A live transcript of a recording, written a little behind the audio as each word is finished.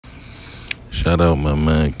Shout out my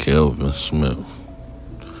man Kelvin Smith.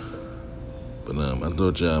 But I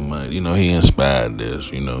thought y'all might, he inspired this.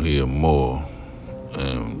 He a more,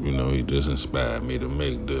 and he just inspired me to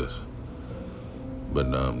make this. But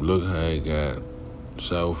look how he got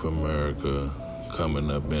South America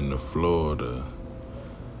coming up into Florida,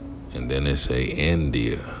 and then it say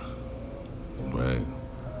India, right?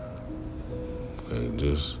 Okay,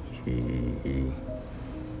 just you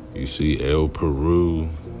see El Peru,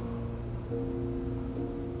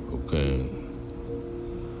 okay.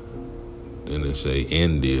 Then it say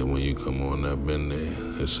India when you come on up in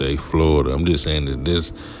there. It say Florida. I'm just saying that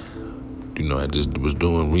this, I just was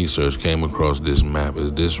doing research, came across this map.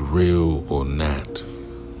 Is this real or not?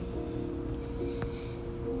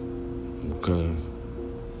 Okay.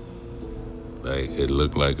 Like, it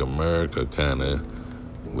looked like America kind of,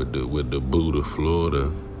 with the boot of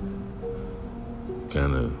Florida,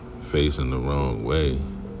 kind of facing the wrong way.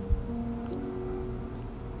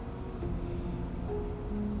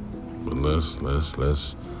 But let's do,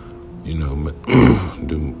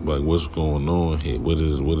 like, what's going on here? What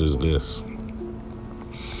is this?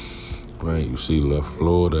 Right, you see left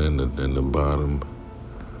Florida in the bottom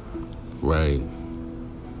right.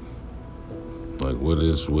 Like, what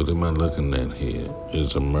am I looking at here?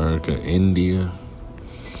 Is America India?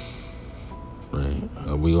 Right,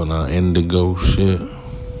 are we on our indigo shit?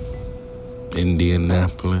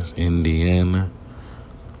 Indianapolis, Indiana,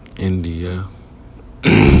 India.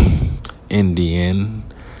 Indian,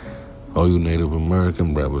 all you Native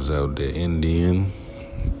American brothers out there, Indian.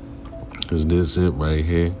 Is this it right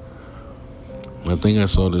here? I think I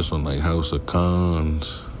saw this on like House of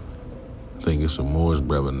Cons. I think it's a Moorish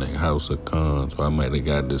brother named House of Cons. So I might have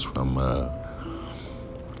got this from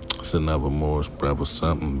it's another Moorish brother,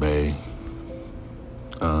 something Bay.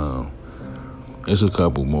 It's a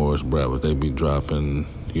couple Moorish brothers. They be dropping,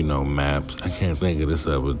 maps. I can't think of this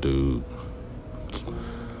other dude.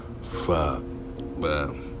 Fuck.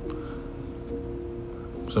 But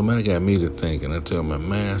somebody got me to thinking. I tell my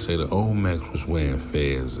man, I say the Olmecs was wearing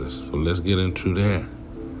fezzes. So let's get into that.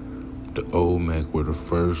 The Olmec were the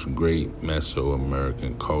first great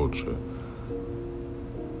Mesoamerican culture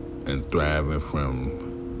and thriving from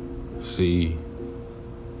c.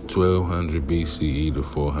 1200 BCE to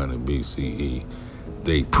 400 BCE.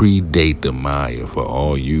 They predate the Maya. For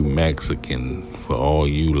all you Mexican, for all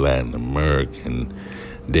you Latin American,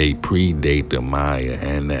 they predate the Maya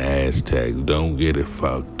and the Aztecs. Don't get it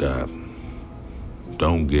fucked up.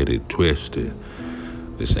 Don't get it twisted.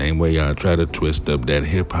 The same way y'all try to twist up that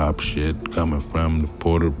hip-hop shit coming from the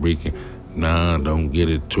Puerto Rican. Nah, don't get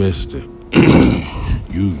it twisted.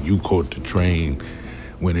 You caught the train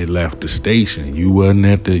when it left the station. You wasn't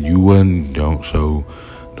so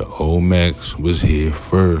the Olmecs was here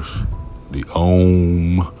first. The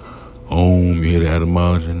you hear the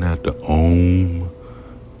etymology in that? The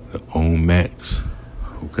Olmecs,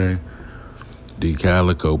 okay? D.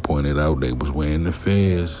 Calico pointed out they was wearing the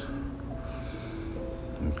fez.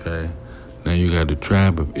 Okay, now you got the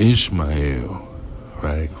tribe of Ishmael,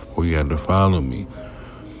 right? Or you got to follow me.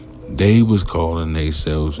 They was calling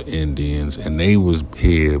themselves Indians, and they was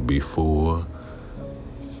here before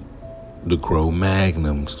the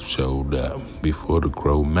Cro-Magnons showed up, before the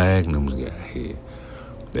Cro-Magnons got here.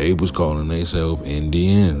 They was calling themselves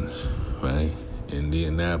Indians, right?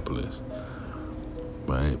 Indianapolis,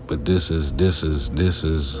 right? But this is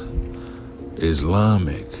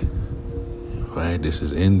Islamic. Right, this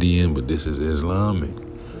is Indian, but this is Islamic.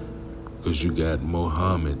 Because you got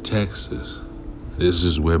Mohammed, Texas. This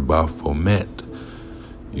is where Baphomet.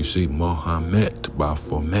 You see Mohammed,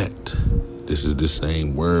 Baphomet. This is the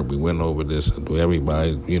same word. We went over this.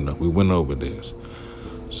 Everybody, we went over this.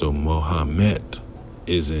 So Mohammed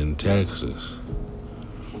is in Texas.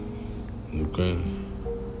 Okay.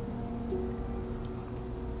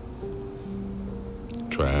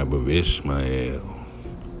 Tribe of Ishmael.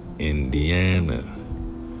 Indiana.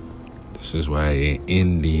 This is why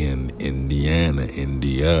Indiana,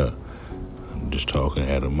 India. I'm just talking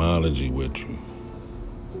etymology with you.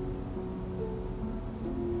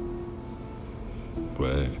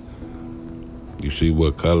 But you see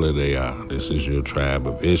what color they are. This is your tribe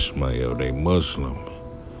of Ishmael. They Muslim.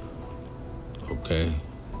 Okay?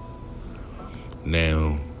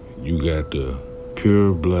 Now, you got the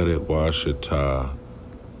pure-blooded Washita,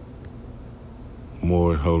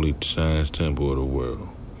 more holy science temple of the world.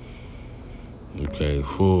 Okay,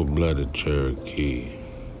 full-blooded Cherokee.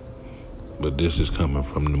 But this is coming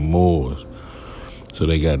from the Moors. So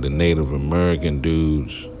they got the Native American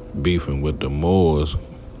dudes beefing with the Moors,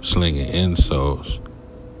 slinging insults,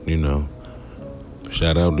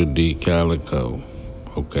 Shout out to D. Calico.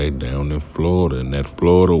 okay, down in Florida, in that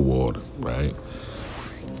Florida water, right?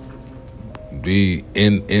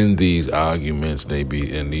 In these arguments, they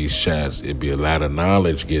be in these chats, it be a lot of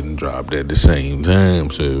knowledge getting dropped at the same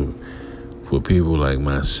time. So for people like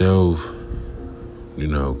myself, you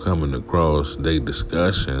know, coming across their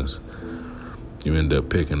discussions, you end up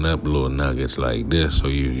picking up little nuggets like this. So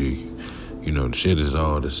you know, the shit is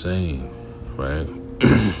all the same, right?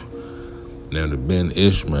 Now the Ben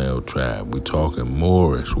Ishmael tribe, we talking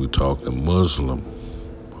Moorish, we talking Muslim,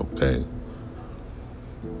 okay?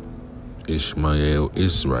 Ishmael,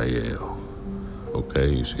 Israel, okay?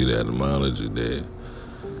 You see that etymology there?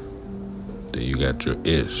 Then you got your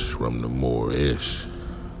Ish from the Moorish,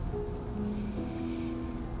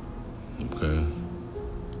 okay?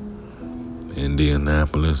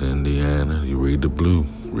 Indianapolis, Indiana, you read the blue,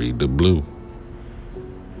 read the blue.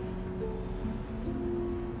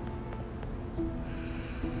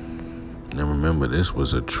 Now remember, this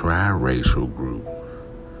was a tri-racial group.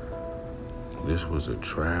 This was a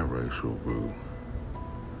tri-racial group.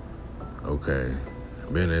 Okay,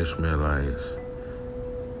 Ben Ishmaelites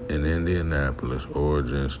in Indianapolis,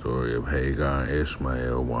 origin story of Hagar and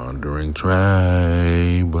Ishmael, wandering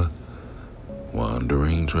tribe.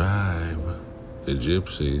 The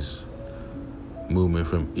Gypsies, movement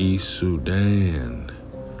from East Sudan,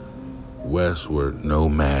 westward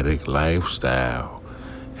nomadic lifestyle.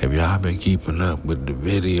 Have y'all been keeping up with the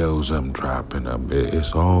videos I'm dropping up?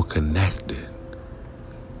 It's all connected.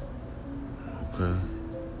 Okay.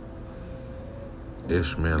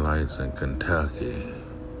 Ishmaelites in Kentucky,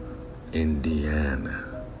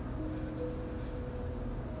 Indiana.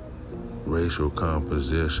 Racial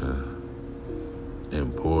composition,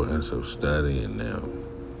 importance of studying them.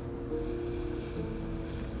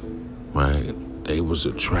 Right? They was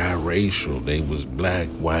a tri-racial. They was black,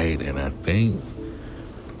 white, and I think,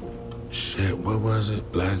 shit, what was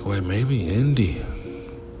it? Black, white, maybe Indian.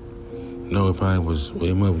 No, it probably was,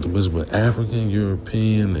 it was African,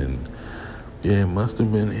 European, and yeah, it must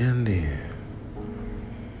have been Indian.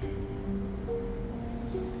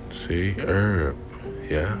 See, Arab,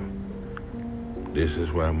 yeah. This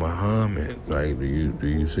is why Muhammad, like, do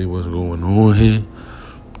you see what's going on here?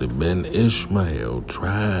 The Ben Ishmael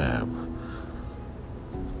tribe,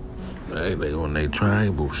 right? They on their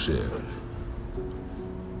tribal shit.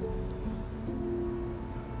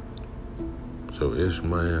 So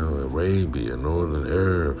Ishmael, Arabia, Northern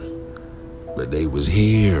Arabs, but they was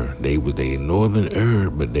here. They Northern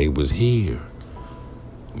Arab, but they was here.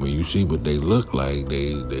 I mean, you see what they look like.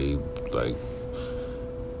 They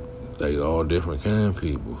all different kind of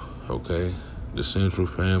people, okay? The central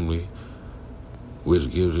family, which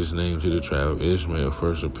gives its name to the tribe of Ishmael,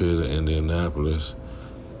 first appears in Indianapolis.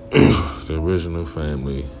 The original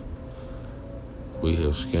family, we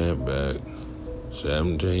have scanned back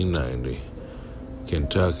 1790,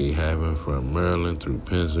 Kentucky, having from Maryland through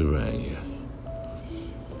Pennsylvania,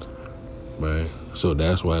 right? So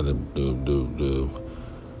that's why the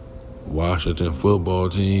Washington football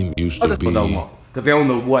team used to be. Because they don't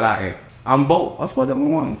know what I am. I'm both. That's what they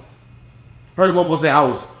want. Heard them up say I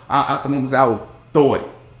was 30.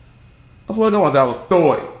 That's what they want. I was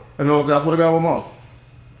 30. And that's what I got my mom.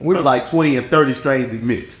 We were like 20 and 30 strains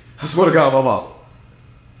mixed. That's what I got my mom.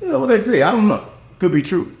 Yeah, what they say, I don't know. Could be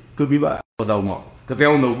true. Could be lie. Because they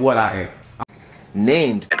don't know what I am.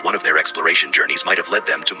 Named, and one of their exploration journeys might have led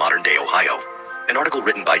them to modern-day Ohio. An article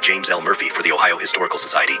written by James L. Murphy for the Ohio Historical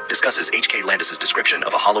Society discusses H.K. Landis's description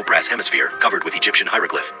of a hollow brass hemisphere covered with Egyptian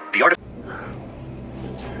hieroglyph.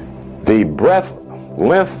 The breadth,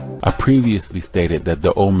 length. I previously stated that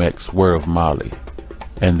the Olmecs were of Mali,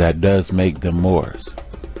 and that does make them Moors.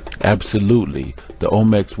 Absolutely, the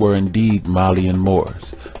Olmecs were indeed Malian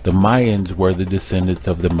Moors. The Mayans were the descendants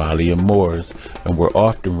of the Malian Moors and were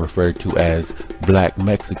often referred to as Black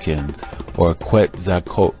Mexicans or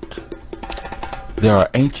Quetzalcoatl. There are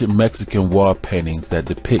ancient Mexican wall paintings that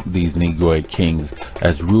depict these Negroid kings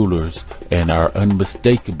as rulers and are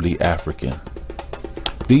unmistakably African.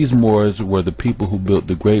 These Moors were the people who built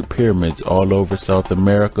the Great Pyramids all over South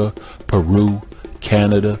America, Peru,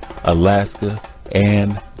 Canada, Alaska,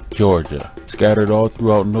 and Georgia. Scattered all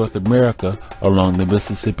throughout North America along the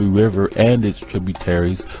Mississippi River and its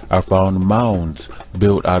tributaries are found mounds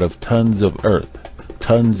built out of tons of earth,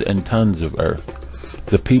 tons and tons of earth.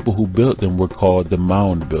 The people who built them were called the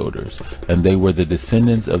mound builders, and they were the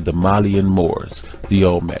descendants of the Malian Moors, the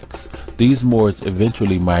Olmecs. These Moors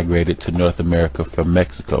eventually migrated to North America from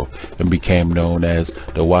Mexico and became known as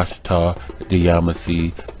the Washita, the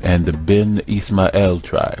Yamasee, and the Ben Ishmael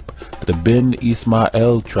tribe. The Ben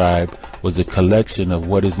Ishmael tribe was a collection of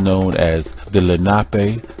what is known as the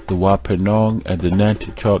Lenape, the Wampanoag, and the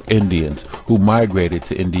Nanticoke Indians who migrated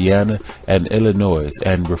to Indiana and Illinois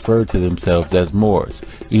and referred to themselves as Moors,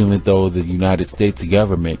 even though the United States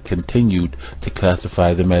government continued to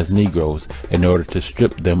classify them as Negroes in order to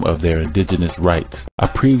strip them of their indigenous rights. I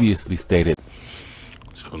previously stated.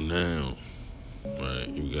 So now, right,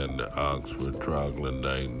 you got the Oxford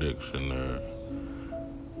Troglodyte Dictionary.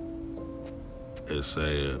 It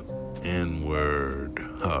said N-word,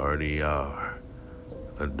 RDR,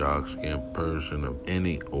 a dark-skinned person of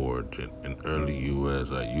any origin in early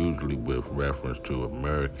U.S. are usually with reference to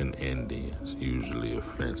American Indians, usually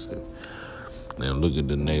offensive. Now look at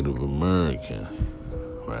the Native American,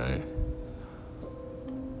 right?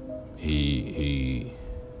 He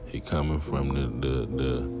coming from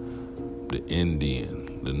the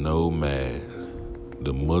Indian, the nomad,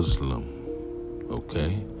 the Muslim,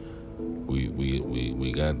 okay?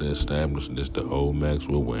 We got to establish this. The Olmecs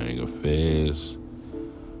were wearing a fez.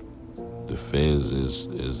 The fez is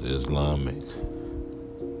Islamic,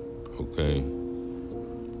 okay?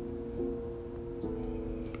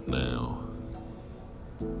 Now,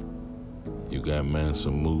 you got Mansa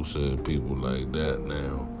Musa and people like that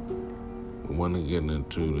now. We want to get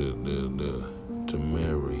into the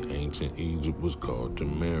Tamari. Ancient Egypt was called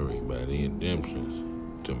Tamari by the Egyptians.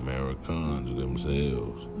 Tamaricans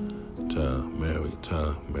themselves.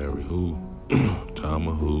 Tamari who?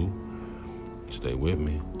 Tamahu. Stay with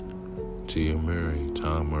me. Tamari,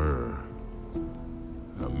 Tamar.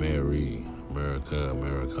 Ameri, America,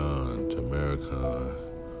 American, Tamarican.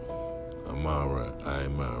 Amara,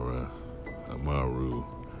 Aymara, Amaru.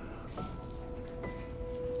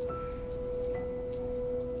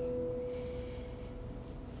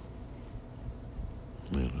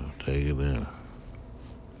 Take it in.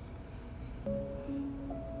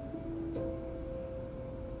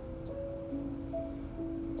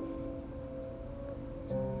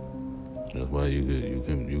 That's why you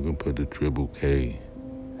can put the triple K.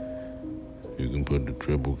 You can put the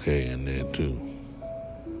triple K in there too.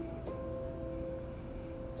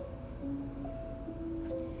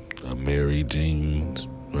 Mary Jeans,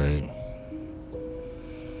 right?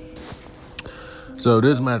 So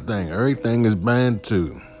this is my thing. Everything is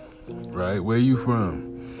Bantu, right? Where you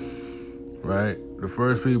from, right? The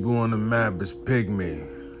first people on the map is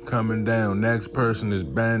Pygmy. Coming down, next person is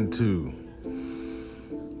Bantu,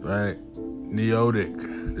 right? Neotic.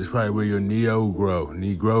 This is probably where your Negro.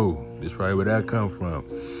 This is probably where that come from.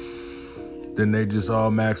 Then they just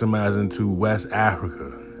all maximize into West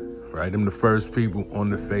Africa, right? Them the first people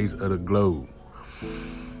on the face of the globe,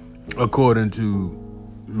 according to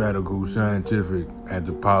medical, scientific,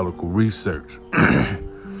 anthropological research.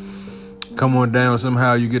 Come on down,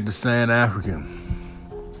 somehow you get the Sand African,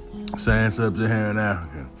 Sand Sub-Saharan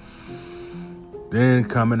African. Then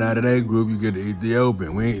coming out of that group, you get the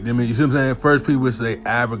Ethiopian. You see what I'm saying? First people would say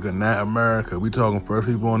Africa, not America. We talking first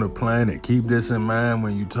people on the planet. Keep this in mind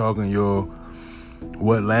when you talking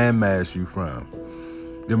what landmass you from.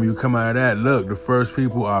 Then when you come out of that, look, the first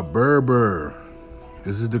people are Berber.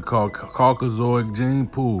 This is the Caucasoid gene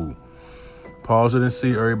pool. Pause it and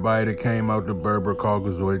see everybody that came out the Berber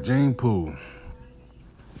Caucasoid gene pool.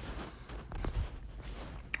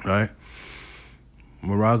 Right?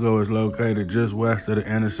 Morocco is located just west of the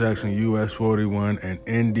intersection US 41 and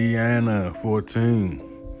Indiana 14.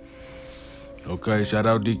 Okay, shout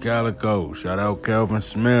out D. Calico. Shout out Kelvin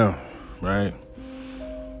Smith, right?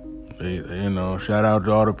 Shout out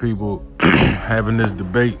to all the people having this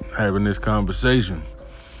debate, having this conversation.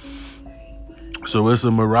 So it's a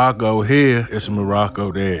Morocco here, it's a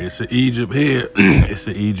Morocco there. It's a Egypt here, it's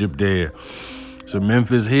a Egypt there. It's a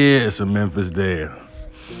Memphis here, it's a Memphis there.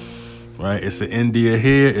 Right? It's a India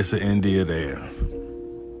here, it's a India there.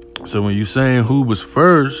 So when you're saying who was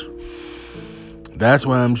first, that's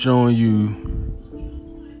why I'm showing you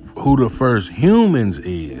who the first humans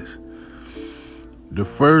is. The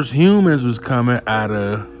first humans was coming out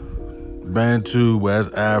of Bantu,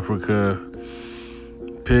 West Africa,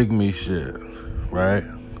 pygmy shit, right?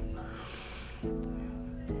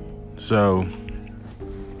 So,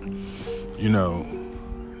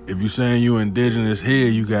 if you're saying you indigenous here,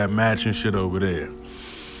 you got matching shit over there.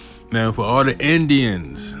 Now, for all the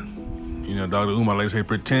Indians, Dr. Umar likes to say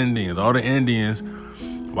pretending, all the Indians,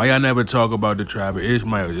 why y'all never talk about the tribe of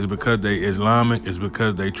Ishmael? It's because they Islamic, it's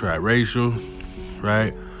because they triracial,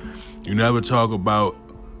 right? You never talk about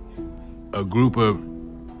a group of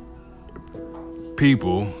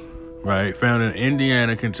people, right, found in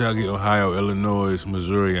Indiana, Kentucky, Ohio, Illinois,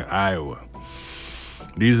 Missouri, and Iowa.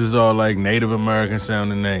 These is all like Native American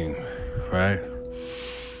sounding names, right?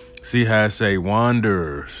 See how I say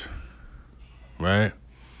wanderers, right?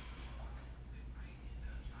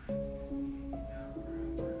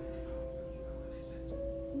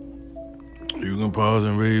 You can pause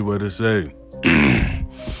and read what it say.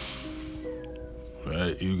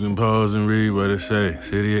 Right, you can pause and read what it say.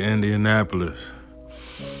 City of Indianapolis.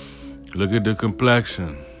 Look at the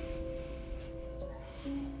complexion.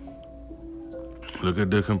 Look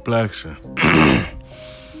at the complexion.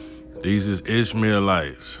 These is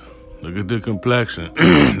Ishmaelites. Look at the complexion.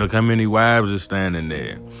 Look how many wives are standing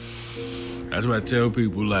there. That's why I tell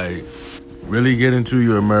people, like, really get into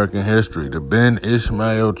your American history. The Ben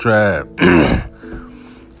Ishmael tribe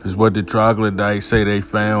is what the troglodytes say they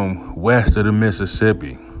found west of the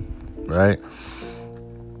Mississippi, right?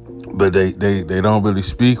 But they don't really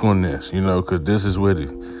speak on this, you know, because this is where the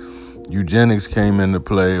eugenics came into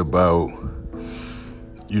play about,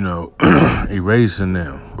 you know, erasing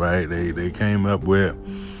them, right? They came up with,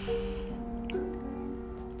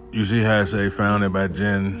 you see how I say founded by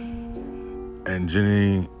Jen and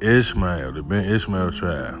Jenny Ishmael, the Ben Ishmael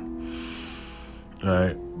tribe,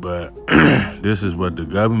 right? But this is what the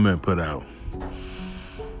government put out.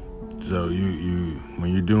 So you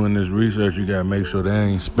when you're doing this research, you gotta make sure they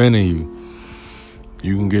ain't spinning you.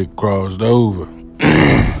 You can get crossed over.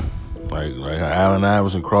 like how Allen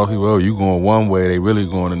Iverson crossed you over. You going one way, they really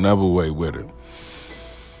going another way with it.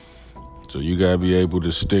 So you gotta be able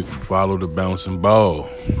to follow the bouncing ball,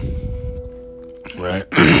 right?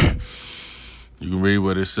 You can read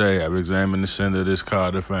what it say. I've examined the center of this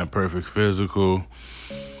card to find perfect physical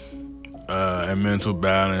and mental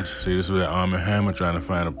balance. See, this is where Arm & Hammer trying to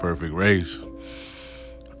find a perfect race.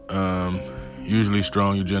 Usually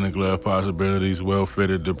strong eugenic love possibilities, well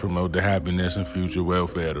fitted to promote the happiness and future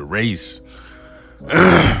welfare of the race.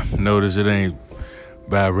 Notice it ain't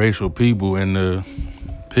biracial people in the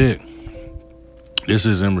pick. This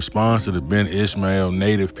is in response to the Ben Ishmael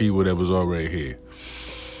native people that was already here.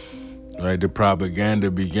 Right, the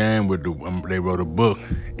propaganda began with they wrote a book,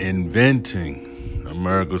 Inventing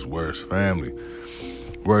America's Worst Family.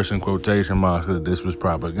 Worst in quotation marks, because this was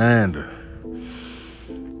propaganda.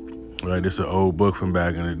 Right, this is an old book from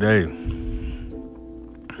back in the day.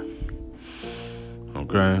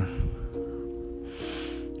 Okay.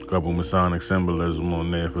 A couple Masonic symbolism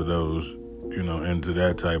on there for those, you know, into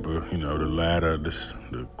that type of, you know, the ladder,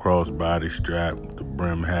 the cross body strap, the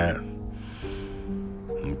brim hat.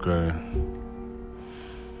 Okay.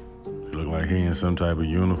 It look like he in some type of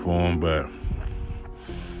uniform, but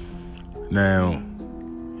now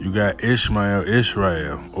you got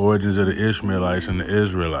Israel, origins of the Ishmaelites and the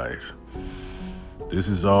Israelites. This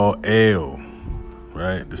is all El,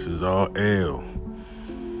 right? This is all El.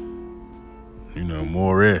 You know,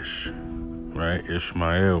 Moorish, right?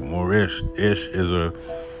 Ishmael, Moorish. Ish is a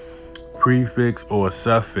prefix or a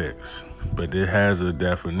suffix, but it has a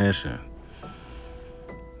definition.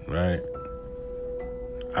 Right?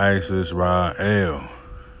 Isis, Ra, El.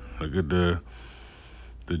 Look at the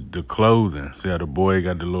clothing. See how the boy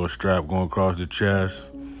got the little strap going across the chest?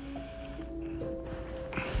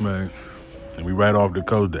 Right? And we right off the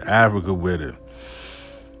coast of Africa with it.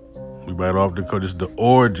 We right off the coast. This is the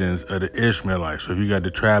origins of the Ishmaelites. So if you got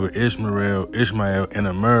the tribe of Ishmael in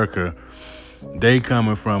America, they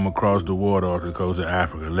coming from across the water off the coast of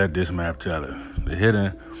Africa. Let this map tell it. The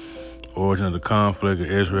hidden origin of the conflict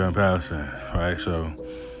of Israel and Palestine, right? So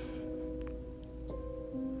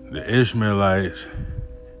the Ishmaelites,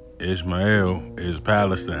 Ishmael is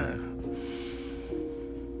Palestine,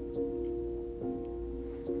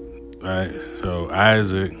 right? So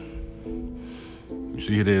Isaac, you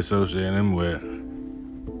see who they associate him with.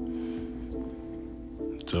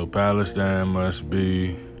 So Palestine must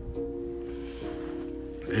be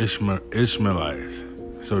Ishmaelites.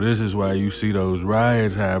 So this is why you see those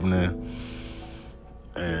riots happening,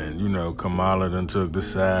 and you know Kamala done took the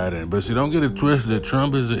side. But see, don't get it twisted.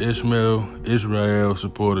 Trump is an Israel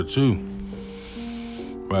supporter too.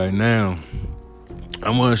 Right now,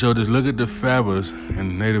 I want to show this. Look at the feathers in the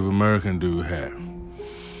Native American dude hat.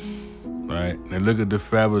 Right, and look at the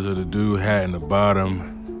feathers of the dude hat in the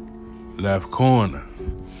bottom left corner.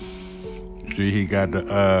 See, he got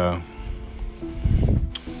the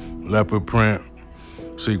leopard print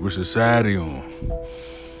secret society on.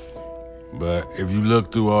 But if you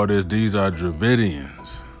look through all this, these are Dravidians,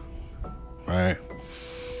 right?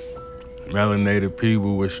 Melanated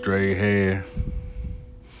people with straight hair,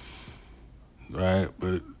 right?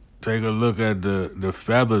 But take a look at the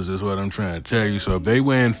feathers is what I'm trying to tell you. So if they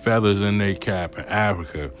wearing feathers in their cap in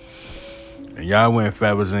Africa, and y'all wearing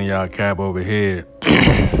feathers in y'all cap over here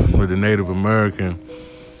with the Native American,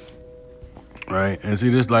 right? And see,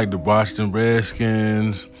 this like the Washington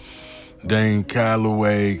Redskins, Dane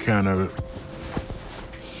Calloway kind of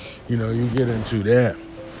you get into that.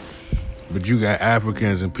 But you got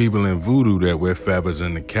Africans and people in voodoo that wear feathers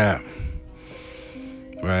in the cap.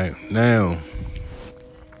 Right? Now,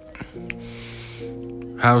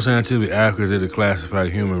 how scientific accurate is it to classify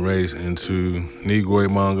the human race into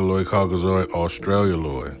Negroid, Mongoloid, Caucasoid,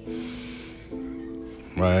 Australialoid?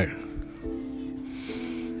 Right?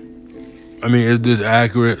 I mean, is this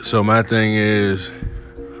accurate? So my thing is,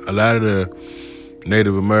 a lot of the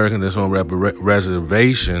Native Americans that's on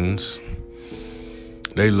reservations,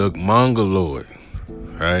 they look Mongoloid,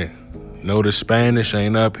 right? No, the Spanish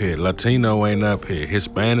ain't up here. Latino ain't up here.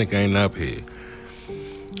 Hispanic ain't up here.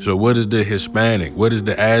 So what is the Hispanic? What is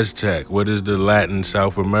the Aztec? What is the Latin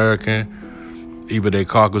South American? Either they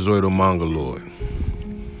Caucasoid or Mongoloid,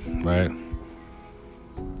 right?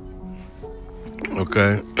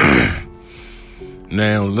 Okay.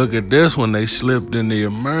 Now look at this one. They slipped in the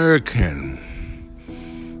American.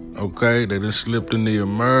 Okay, they just slipped in the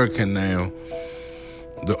American now.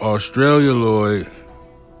 The Australialoid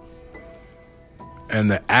and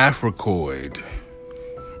the Africoid,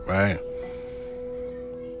 right?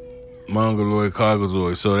 Mongoloid,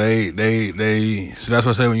 Caucasoid. So so that's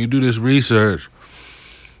why I say when you do this research,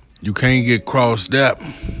 you can't get crossed up.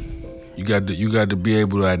 You got to be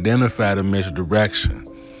able to identify the misdirection.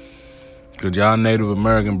 Because y'all Native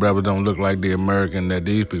American brothers don't look like the American that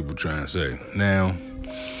these people trying to say. Now,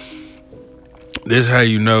 this how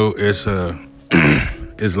you know it's a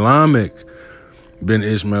Islamic Ben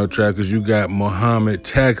Ishmael tribe, because you got Muhammad,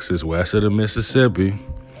 Texas, west of the Mississippi,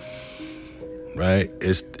 right?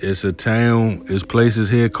 It's a town, it's places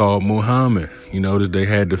here called Muhammad. You notice they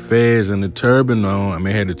had the fez and the turban on. I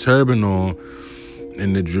mean, had the turban on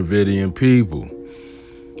in the Dravidian people.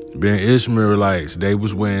 Ben Ishmaelites, they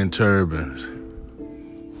was wearing turbans.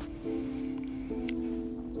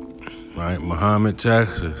 Right, Muhammad,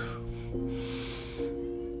 Texas.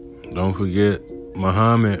 Don't forget,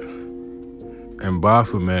 Muhammad and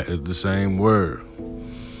Baphomet is the same word.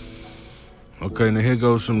 Okay, now here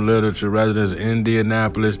goes some literature. Residents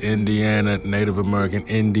Indianapolis, Indiana, Native American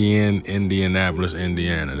Indian, Indianapolis,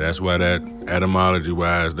 Indiana. That's why that,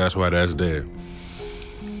 etymology-wise, that's why that's there.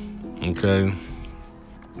 Okay.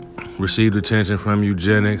 Received attention from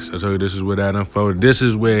eugenics. I told you this is where that unfolded. This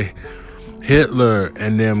is where Hitler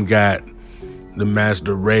and them got the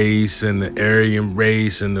master race and the Aryan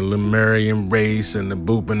race and the Lemurian race and the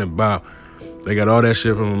boop and the bop. They got all that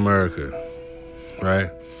shit from America, right?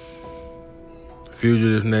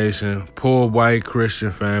 Fugitive nation, poor white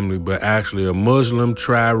Christian family, but actually a Muslim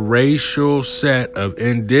triracial set of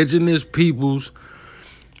indigenous peoples,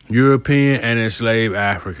 European and enslaved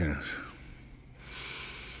Africans.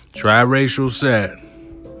 Triracial set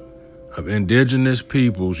of indigenous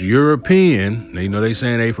peoples, European, now, you know they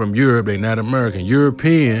saying they from Europe, they not American,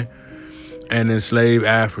 European and enslaved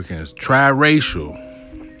Africans, triracial,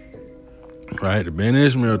 right? The Ben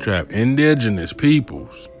Ishmael tribe, indigenous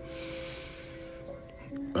peoples,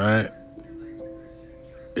 right?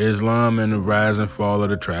 Islam and the rise and fall of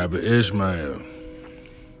the tribe of Ishmael.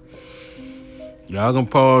 Y'all can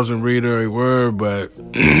pause and read every word, but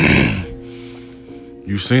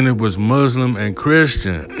you seen it was Muslim and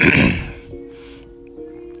Christian.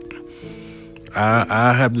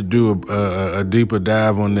 I have to do a deeper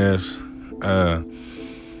dive on this.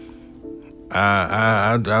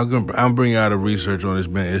 I'll bring out a research on this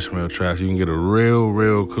Ben Ishmael tribe so you can get a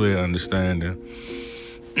real clear understanding.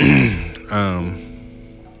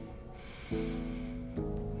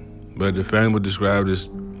 But the family was described as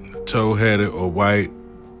toe-headed or white,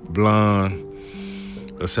 blonde.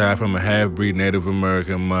 Aside from a half-breed Native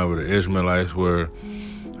American mother, the Ishmaelites were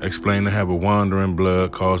explained to have a wandering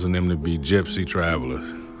blood, causing them to be gypsy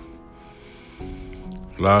travelers.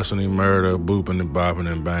 Larceny, murder, booping and bopping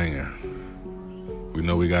and banging. We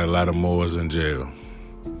know we got a lot of Moors in jail.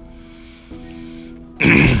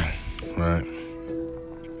 Right?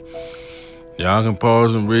 Y'all can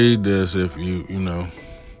pause and read this if you know.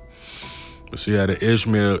 But see how the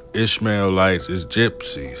Ishmaelites is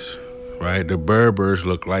gypsies, right? The Berbers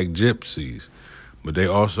look like gypsies, but they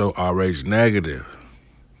also RH negative.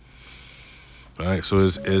 Right? So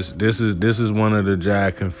this is one of the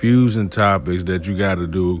giant confusing topics that you got to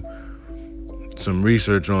do some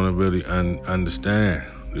research on and really understand.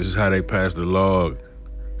 This is how they passed the law,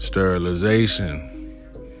 sterilization.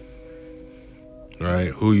 Right?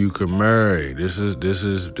 Who you can marry. This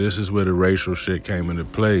is where the racial shit came into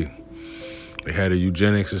play. They had a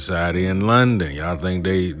eugenic society in London. Y'all think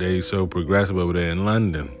they so progressive over there in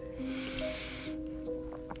London.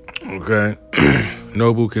 Okay.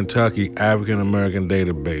 Noble, Kentucky, African American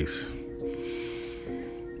database.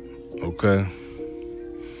 Okay.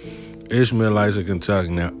 Ishmaelites of Kentucky.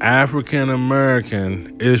 Now, African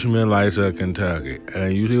American Ishmaelites of Kentucky.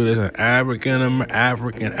 And you see what they say? African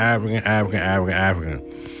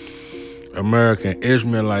American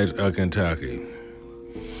Ishmaelites of Kentucky.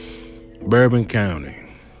 Bourbon County.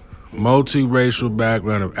 Multiracial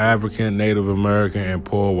background of African, Native American, and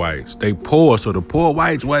poor whites. They poor, so the poor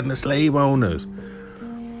whites wasn't the slave owners.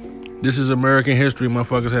 This is American history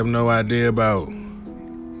motherfuckers have no idea about.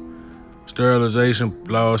 Sterilization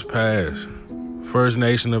laws passed. First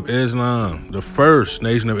Nation of Islam. The first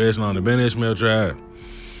Nation of Islam, the Ben Ishmael tribe.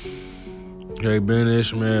 Okay, Ben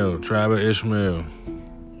Ishmael, tribe of Ishmael.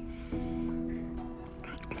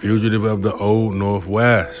 Fugitive of the Old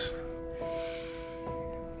Northwest.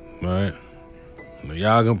 Right? Now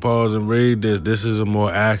y'all can pause and read this. This is a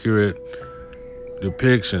more accurate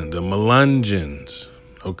depiction. The Melungeons,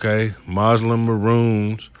 okay? Muslim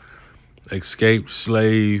Maroons, escaped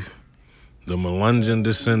slave. The Melungeon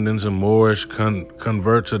descendants of Moorish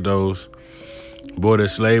convert to those boarded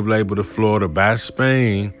slave labor to Florida by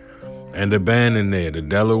Spain and abandoned there. The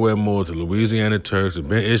Delaware Moors, the Louisiana Turks, the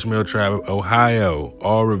Ben Ishmael tribe of Ohio,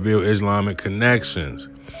 all reveal Islamic connections.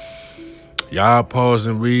 Y'all pause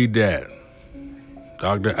and read that.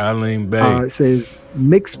 Dr. Eileen Bay. It says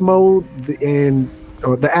mixed mode and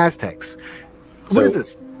the Aztecs. What is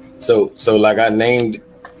this? So like I named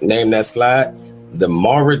that slide, the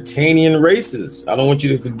Mauritanian races. I don't want you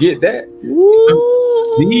to forget that.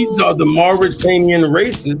 Woo! These are the Mauritanian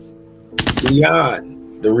races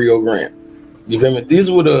beyond the Rio Grande. You feel me?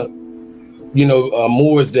 These were the,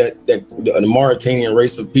 Moors that the Mauritanian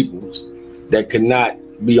race of peoples that could not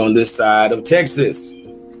be on this side of Texas.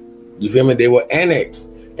 You feel me? They were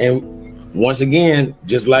annexed. And once again,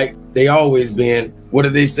 just like they always been, what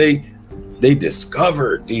did they say? They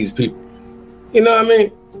discovered these people. You know what I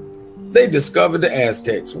mean? They discovered the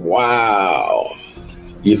Aztecs. Wow.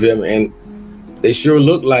 You feel me? And they sure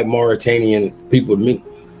look like Mauritanian people to me.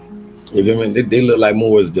 You feel me? They look like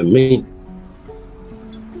Moors to me.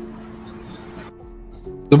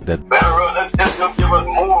 Let's give us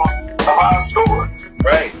more of our story.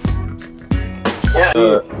 Right.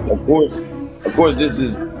 Yeah. Of course, this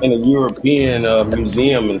is in a European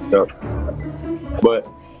museum and stuff. But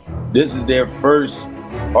this is their first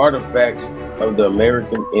artifacts of the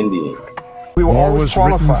American Indian. We were always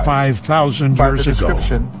qualified written 5,000 years ago.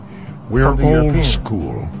 We're old European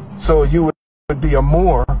school. So you would be a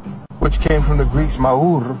Moor, which came from the Greeks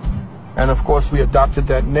Maur, and of course we adopted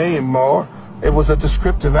that name Maur. It was a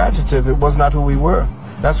descriptive adjective. It was not who we were.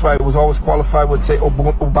 That's why it was always qualified with, say,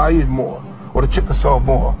 Ubayd Moor or the Chickasaw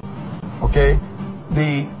Moor. Okay,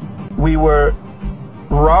 we were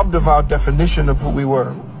robbed of our definition of who we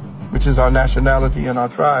were, which is our nationality and our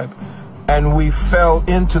tribe, and we fell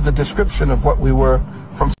into the description of what we were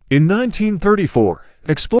from. In 1934,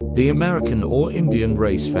 the American or Indian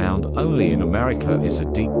race found only in America is a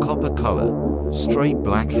deep copper color, straight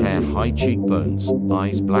black hair, high cheekbones,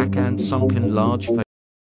 eyes black and sunken large face.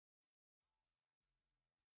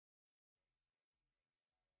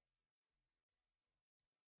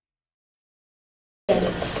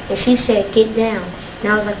 And she said, "Get down."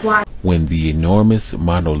 And I was like, "Why?" When the enormous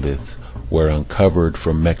monoliths were uncovered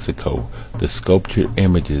from Mexico, the sculptured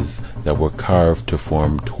images that were carved to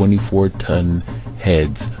form 24-ton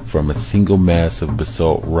heads from a single mass of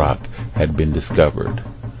basalt rock had been discovered.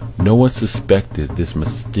 No one suspected this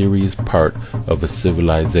mysterious part of a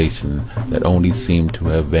civilization that only seemed to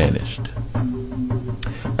have vanished.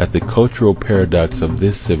 At the cultural paradox of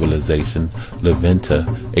this civilization, La Venta,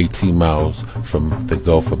 18 miles from the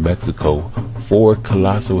Gulf of Mexico, 4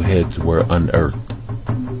 colossal heads were unearthed.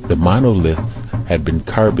 The monoliths had been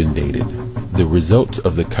carbon dated. The results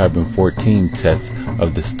of the carbon-14 tests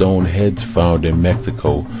of the stone heads found in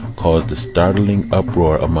Mexico caused a startling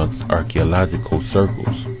uproar amongst archaeological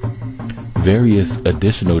circles. Various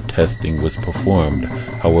additional testing was performed.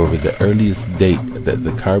 However, the earliest date that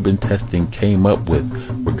the carbon testing came up with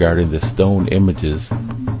regarding the stone images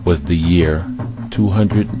was the year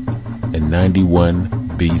 291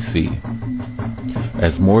 BC.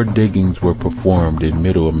 As more diggings were performed in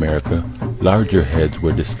Middle America, larger heads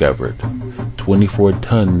were discovered. 24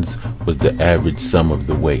 tons was the average sum of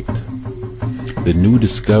the weight. The new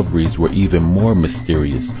discoveries were even more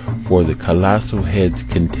mysterious, for the colossal heads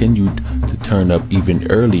continued to turn up even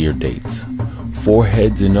earlier dates. 4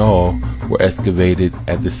 heads in all were excavated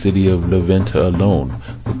at the city of La Venta alone,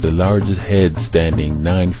 with the largest head standing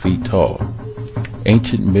 9 feet tall.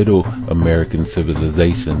 Ancient Middle American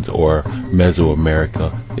civilizations, or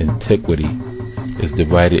Mesoamerica antiquity, is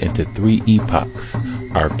divided into 3 epochs: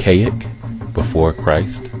 Archaic, before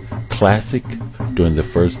Christ; Classic, during the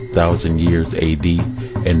first 1,000 years AD;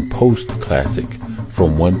 and post-classic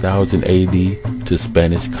from 1000 AD to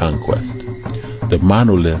Spanish conquest. The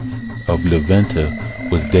monolith of Levanta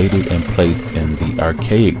was dated and placed in the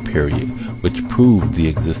Archaic period, which proved the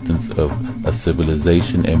existence of a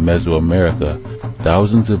civilization in Mesoamerica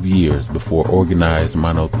thousands of years before organized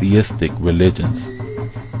monotheistic religions.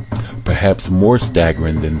 Perhaps more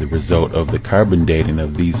staggering than the result of the carbon dating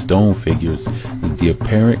of these stone figures is the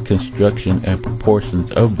apparent construction and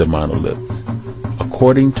proportions of the monoliths.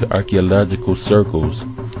 According to archaeological circles,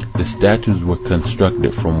 the statues were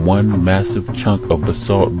constructed from one massive chunk of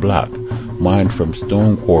basalt block mined from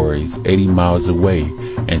stone quarries 80 miles away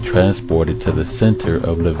and transported to the center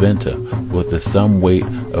of Levanta with a sum weight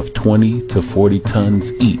of 20 to 40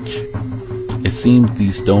 tons each. It seems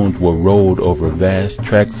these stones were rolled over vast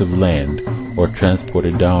tracts of land or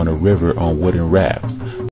transported down a river on wooden rafts,